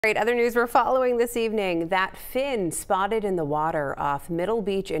Great other news we're following this evening. That fin spotted in the water off Middle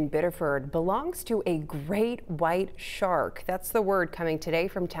Beach in Biddeford belongs to a great white shark. That's the word coming today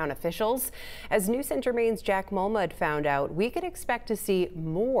from town officials. As News Center Maine's Jack Mulmud found out, we could expect to see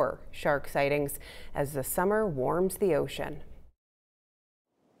more shark sightings as the summer warms the ocean.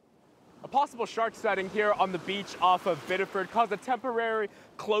 A possible shark sighting here on the beach off of Biddeford caused a temporary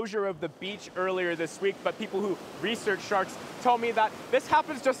closure of the beach earlier this week, but people who research sharks tell me that this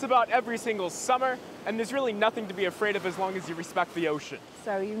happens just about every single summer, and there's really nothing to be afraid of as long as you respect the ocean.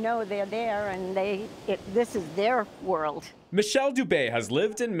 So you know they're there, and this is their world. Michelle Dubé has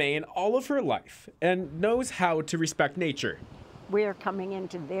lived in Maine all of her life and knows how to respect nature. We're coming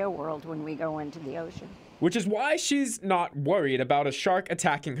into their world when we go into the ocean. Which is why she's not worried about a shark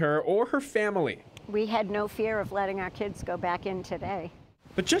attacking her or her family. We had no fear of letting our kids go back in today.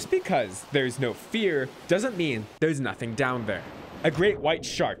 But just because there's no fear doesn't mean there's nothing down there. A great white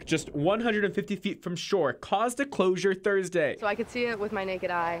shark just 150 feet from shore caused a closure Thursday. So I could see it with my naked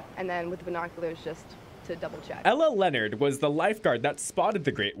eye, and then with the binoculars just to double check. Ella Leonard was the lifeguard that spotted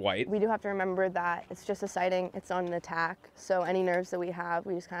the great white. We do have to remember that it's just a sighting, it's not an attack, so any nerves that we have,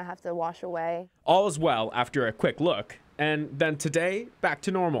 we just kind of have to wash away. All is well after a quick look, and then today, back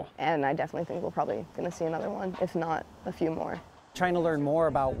to normal. And I definitely think we're probably going to see another one, if not a few more. Trying to learn more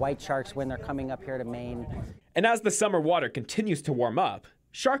about white sharks when they're coming up here to Maine. And as the summer water continues to warm up,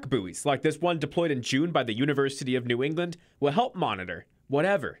 shark buoys like this one deployed in June by the University of New England will help monitor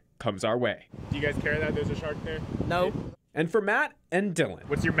whatever comes our way. Do you guys care that there's a shark there? No. And for Matt and Dylan,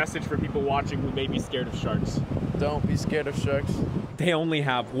 what's your message for people watching who may be scared of sharks? Don't be scared of sharks. They only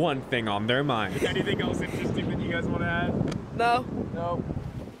have one thing on their mind. Is anything else interesting that you guys want to add? No. No.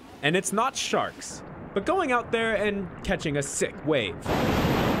 And it's not sharks, but going out there and catching a sick wave.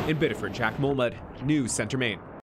 In Biddeford, Jack Mulmud, News Center Maine.